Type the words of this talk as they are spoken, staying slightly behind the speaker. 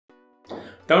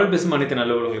தமிழ் பேசும் அனைத்து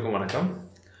நல்லவர்களுக்கும் வணக்கம்.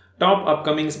 Top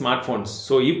upcoming smart phones.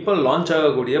 So இப்போ லான்ச்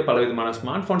ஆகக்கூடிய பலவிதமான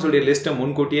ஸ்மார்ட் ஃபோன்ஸுடைய லிஸ்ட்டை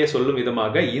முன்கூட்டியே சொல்லும்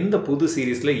விதமாக இந்த புது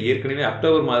சீரீஸில் ஏற்கனவே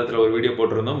அக்டோபர் மாதத்தில் ஒரு வீடியோ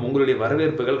போட்டிருந்தோம். உங்களுடைய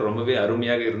வரவேற்புகள் ரொம்பவே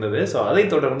அருமையாக இருந்தது. ஸோ அதை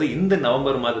தொடர்ந்து இந்த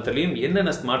நவம்பர் மாதத்துலையும்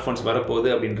என்னென்ன ஸ்மார்ட் ஃபோன்ஸ்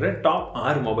வரப்போகுது அப்படின்ற டாப்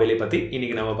 6 மொபைலை பற்றி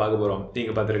இன்னைக்கு நம்ம பார்க்க போகிறோம்.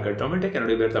 நீங்கள் பார்த்துருக்க தமிழ் டெக்,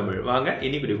 என்னுடைய பேர் தமிழ். வாங்க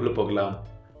இன்னைக்கு வீடியோக்குள்ளே போகலாம்.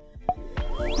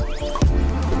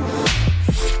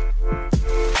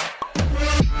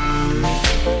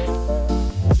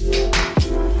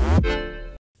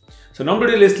 ஸோ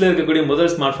நம்மளுடைய லிஸ்ட்டில் இருக்கக்கூடிய முதல்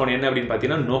ஸ்மார்ட் ஃபோன் என்ன அப்படின்னு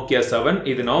பார்த்தீங்கன்னா Nokia 7.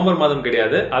 இது நவம்பர் மாதம்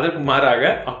கிடையாது, அதற்கு மாறாக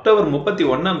அக்டோபர்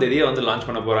 31 வந்து லான்ச்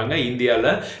பண்ண போகிறாங்க இந்தியாவில்.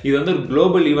 இது வந்து ஒரு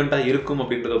குளோபல் ஈவெண்ட்டாக இருக்கும்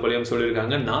அப்படின்றத போலையும்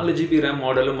சொல்லியிருக்காங்க. 4GB RAM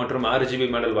மாடலும் மற்றும் 6GB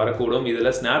மாடல் வரக்கூடும்.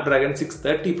 இதில் Snapdragon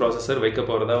 630 ப்ராசஸர் வைக்க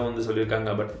போகிறதா வந்து சொல்லியிருக்காங்க.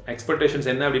 பட்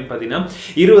எக்ஸ்பெக்டேஷன்ஸ் என்ன அப்படின்னு பார்த்தீங்கன்னா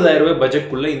 20,000 ரூபாய்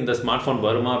பட்ஜெட்குள்ளே இந்த ஸ்மார்ட் ஃபோன்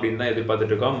வருமா அப்படின்னு தான்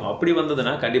எதிர்பார்த்துட்டு இருக்கோம். அப்படி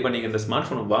வந்ததுன்னா கண்டிப்பாக நீங்கள் இந்த ஸ்மார்ட்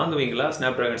ஃபோன் வாங்குவீங்களா?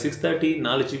 Snapdragon 630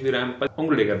 4GB RAM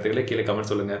உங்களுடைய கருத்துக்களை கீழே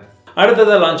கமெண்ட் சொல்லுங்கள்.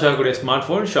 அடுத்ததாக லான்ச் ஆகக்கூடிய ஸ்மார்ட்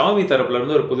ஃபோன் ஷாமி தரப்புல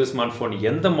இருந்து ஒரு புது ஸ்மார்ட் ஃபோன்.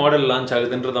 எந்த மாடல் லான்ச்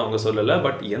ஆகுதுன்றது அவங்க சொல்லலை,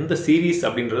 பட் எந்த சீரீஸ்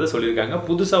அப்படின்றத சொல்லியிருக்காங்க.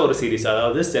 புதுசாக ஒரு சீரீஸ்,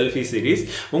 அதாவது செல்ஃபி சீரீஸ்.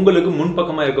 உங்களுக்கு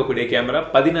முன்பக்கமாக இருக்கக்கூடிய கேமரா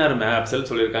 16 மெகாபிக்சல்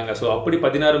சொல்லியிருக்காங்க. ஸோ அப்படி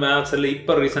 16 மெகாபிக்சல்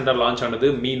இப்போ ரீசெண்டாக லான்ச் ஆனது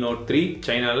Mi Note 3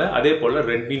 சைனாவில், அதே போல்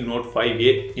Redmi Note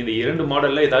 5A. இந்த 2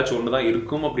 மாடலில் ஏதாச்சும் ஒன்று தான்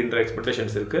இருக்கும் அப்படின்ற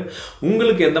எக்ஸ்பெக்டேஷன்ஸ் இருக்குது.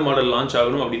 உங்களுக்கு எந்த மாடல் லான்ச்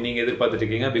ஆகணும் அப்படின்னு நீங்கள் எதிர்பார்த்துட்டு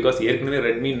இருக்கீங்க? பிகாஸ் ஏற்கனவே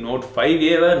Redmi Note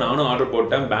 5A நானும் ஆர்டர்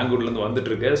போட்டேன், பெங்களூர்லேருந்து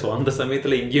வந்துட்டு இருக்கு. ஸோ அந்த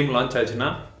சமயத்தில் இங்கேயும் லான்ச் ஆச்சுன்னா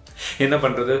என்ன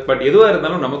பண்றது? பட் எதுவாக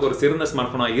இருந்தாலும் நமக்கு ஒரு சிறந்த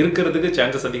ஸ்மார்ட் போனா இருக்கிறதுக்கு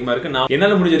சான்சஸ் அதிகமாக இருக்கு. நான்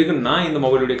என்னால் முடிஞ்ச வரைக்கும் நான் இந்த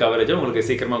மொபைலுடைய கவரேஜை உங்களுக்கு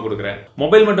சீக்கிரமா கொடுக்குறேன்.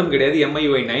 மொபைல் மட்டும் கிடையாது,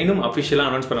 MIUI 9 அஃபிஷியலாக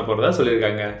அனௌன்ஸ் பண்ண போறதா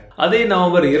சொல்லியிருக்காங்க. அதே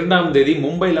நவம்பர் 2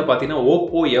 மும்பையில் பார்த்தீங்கன்னா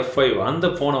Oppo F5 அந்த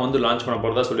போனை வந்து லான்ச் பண்ண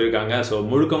போறதா சொல்லியிருக்காங்க. ஸோ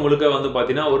முழுக்க வந்து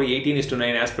பார்த்தீங்கன்னா ஒரு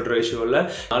 18:9 ஆஸ்பெக்ட் ரேஷியோவில்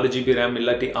 4GB RAM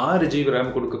இல்லாட்டி 6GB RAM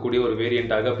கொடுக்கக்கூடிய ஒரு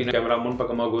வேரியண்டாக பின் கேமரா,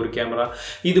 முன்பக்கமாக ஒரு கேமரா,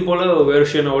 இது போல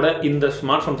வெர்ஷனோட இந்த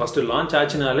ஸ்மார்ட் போன் ஃபர்ஸ்ட் லான்ச்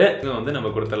ஆச்சுனாலே வந்து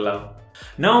நம்ம கொடுத்துடலாம்.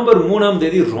 நவம்பர்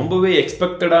 3 ரொம்பவே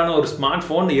எக்ஸ்பெக்டடான ஒரு ஸ்மார்ட்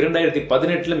போன்.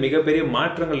 2018 மிகப்பெரிய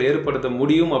மாற்றங்கள் ஏற்படுத்த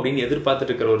முடியும் அப்படின்னு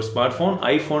எதிர்பார்த்துட்டு இருக்கிற ஒரு ஸ்மார்ட் போன்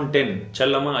iPhone 10,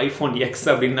 செல்லமா iPhone X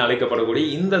அப்படின்னு அழைக்கப்படக்கூடிய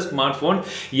இந்த ஸ்மார்ட் போன்.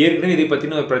 ஏற்கனவே இதை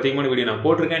பற்றின ஒரு பிரத்யேகமான வீடியோ நான்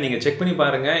போட்டிருக்கேன், நீங்கள் செக் பண்ணி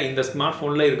பாருங்க. இந்த ஸ்மார்ட்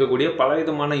போனில் இருக்கக்கூடிய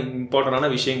பலவிதமான இம்பார்ட்டன்டான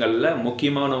விஷயங்கள்ல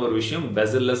முக்கியமான ஒரு விஷயம்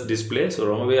பெசல்லெஸ் டிஸ்பிளே. ஸோ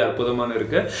ரொம்பவே அற்புதமான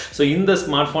இருக்கு. ஸோ இந்த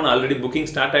smart phone already booking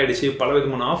start ஆயிடுச்சு,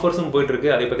 பலவிதமான ஆஃபர்ஸும் போயிட்டு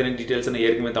இருக்கு. அதை பற்றின டீட்டெயில்ஸ் நான்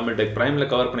ஏற்கனவே தமிழ் டெக் பிரைம்ல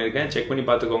கவர் பண்ணியிருக்கேன், செக் பண்ணி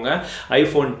பார்த்துக்கோங்க.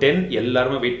 iPhone 10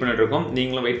 எல்லாருமே வெயிட் பண்ணிட்டு இருக்கோம்.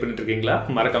 நீங்களும் வெயிட் பண்ணிட்டு இருக்கீங்களா?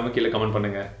 மறக்காம கீழே கமெண்ட்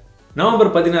பண்ணுங்க. நவம்பர்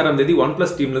 16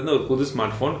 OnePlus டீம்லேருந்து ஒரு புது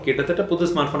ஸ்மார்ட் ஃபோன், கிட்டத்தட்ட புது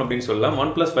ஸ்மார்ட் ஃபோன் அப்படின்னு சொல்லலாம்.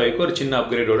 OnePlus 5க்கு ஒரு சின்ன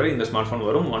அப்கிரேடோட இந்த ஸ்மார்ட் ஃபோன்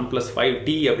வரும். OnePlus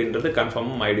 5T அப்படின்றது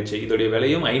கன்ஃபார்மும் ஆயிடுச்சு. இதோடைய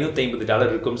விலையும் $550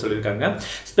 இருக்கும்னு சொல்லியிருக்காங்க.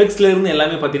 ஸ்பெக்ஸ்ல இருந்து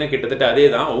எல்லாமே பார்த்தீங்கன்னா கிட்டத்தட்ட அதே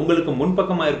தான். உங்களுக்கு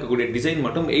முன்பக்கமாக இருக்கக்கூடிய டிசைன்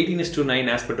மட்டும்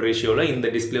 18:9 ஆஸ்பெக்ட் ரேஷியோவில் இந்த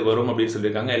டிஸ்பிளே வரும் அப்படின்னு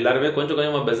சொல்லியிருக்காங்க. எல்லாருமே கொஞ்சம்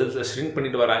கொஞ்சமாக பெசல்ஸை ஷ்ரிங்க்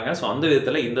பண்ணிட்டு வராங்க. ஸோ அந்த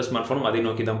விதத்தில் இந்த ஸ்மார்ட் ஃபோனும் அதை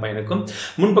நோக்கி தான் பயணிக்கும்.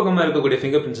 முன்பக்கமாக இருக்கக்கூடிய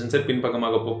ஃபிங்கர் பிரிண்ட் சென்சர்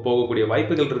பின்பக்கமாக போகக்கூடிய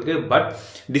வாய்ப்புகள் இருக்கு. பட்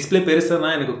டிஸ்பிளே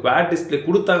பெருசாக எனக்கு குவாட் டிஸ்பிளே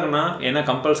கொடுத்தாங்கன்னா, ஏன்னா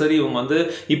கம்பல்சரி இவங்க வந்து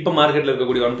இப்போ மார்க்கெட்டில்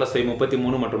இருக்கக்கூடிய OnePlus 5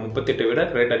 33 மற்றும் 38 விட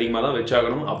ரேட் அதிகமாக தான்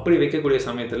வச்சாகணும். அப்படி வைக்கக்கூடிய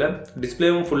சமயத்தில்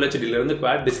டிஸ்பிளேவும் ஃபுல் ஹெச்டியிலிருந்து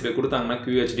குவாட் டிஸ்பிளே கொடுத்தாங்கன்னா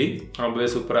QHD ரொம்பவே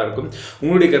சூப்பராக இருக்கும்.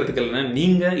 உங்களுடைய கருத்துக்கள் என்ன?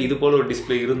 நீங்கள் இது போல ஒரு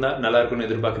டிஸ்பிளே இருந்தால் நல்லா இருக்கும்னு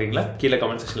எதிர்பார்க்குறீங்களா? கீழே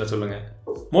கமெண்ட் செக்ஷனில் சொல்லுங்கள்.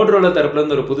 மோட்டரோலா தரப்புல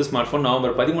இருந்து ஒரு புது ஸ்மார்ட் ஃபோன்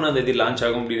நவம்பர் 13 லான்ச்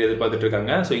ஆகும் அப்படின்னு எதிர்பார்த்துட்டு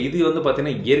இருக்காங்க. ஸோ இது வந்து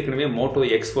பார்த்தீங்கன்னா ஏற்கனவே Moto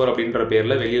X4 அப்படின்ற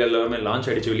பேரில் வெளியில் எல்லாமே லான்ச்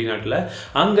ஆயிடுச்சு வெளிநாட்டில்.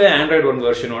 அங்கே Android 1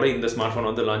 வெர்ஷனோட இந்த ஸ்மார்ட் ஃபோன்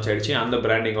வந்து லான்ச் ஆயிடுச்சு அந்த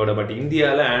பிராண்டிங்கோட. பட்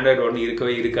இந்தியாவில் Android 1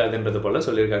 இருக்கவே இருக்காதுன்றது போல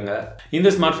சொல்லியிருக்காங்க.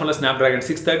 இந்த ஸ்மார்ட் ஃபோனில் Snapdragon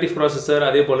 630 ப்ராசஸர்,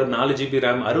 அதே போல 4GB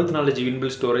RAM, 64GB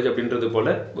inbuilt storage அப்படின்றது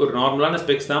போல ஒரு நார்மலான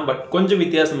ஸ்பெக்ஸ் தான். பட் கொஞ்சம்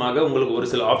வித்தியாசமாக உங்களுக்கு ஒரு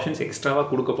சில ஆப்ஷன்ஸ் எக்ஸ்ட்ராவாக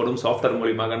கொடுக்கப்படும் சாஃப்ட்வேர்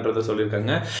மூலியமாகன்றதை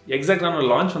சொல்லியிருக்காங்க. எக்ஸாக்டான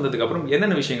லான்ச் வந்ததுக்கு அப்புறம்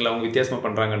என்னென்ன விஷயங்கள் அவங்க வித்தியாசமாக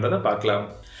பண்றாங்கன்றதை பார்க்கலாம்.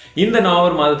 இந்த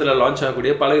நவம்பர் மாதத்தில் லான்ச்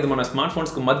ஆகக்கூடிய பல விதமான ஸ்மார்ட்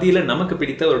ஃபோன்ஸ்க்கு மத்தியில் நமக்கு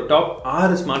பிடித்த ஒரு டாப்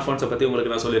 6 ஸ்மார்ட் ஃபோன்ஸை பற்றி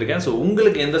உங்களுக்கு நான் சொல்லியிருக்கேன். ஸோ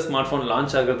உங்களுக்கு எந்த ஸ்மார்ட் ஃபோன்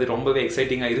லான்ச் ஆகிறது ரொம்பவே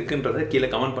எக்ஸைட்டிங்காக இருக்குன்றதை கீழே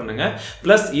கமெண்ட் பண்ணுங்க.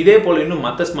 ப்ளஸ் இதே போல் இன்னும்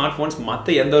மற்ற ஸ்மார்ட் ஃபோன்ஸ்,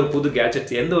 மற்ற எந்த ஒரு புது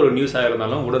கேட்ஜெட்ஸ், எந்த ஒரு நியூஸாக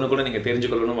இருந்தாலும் உடனுக்குடன் நீங்கள்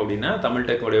தெரிஞ்சுக்கொள்ளணும் அப்படின்னா தமிழ்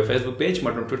டெக்கோடைய ஃபேஸ்புக் பேஜ்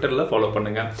மற்றும் ட்விட்டரில் ஃபாலோ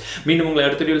பண்ணுங்க. மீண்டும் உங்களை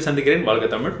அடுத்த வீடியோவில் சந்திக்கிறேன். வாழ்க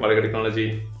தமிழ், வாழ்க டெக்னாலஜி.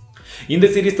 இந்த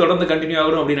சீரிஸ் தொடர்ந்து கண்டினியூ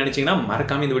ஆகணும் அப்படின்னு நினைச்சீங்கன்னா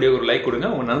மறக்காம இந்த வீடியோ ஒரு லைக் கொடுங்க,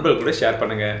 உங்க நண்பர்கள் கூட ஷேர்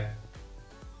பண்ணுங்க.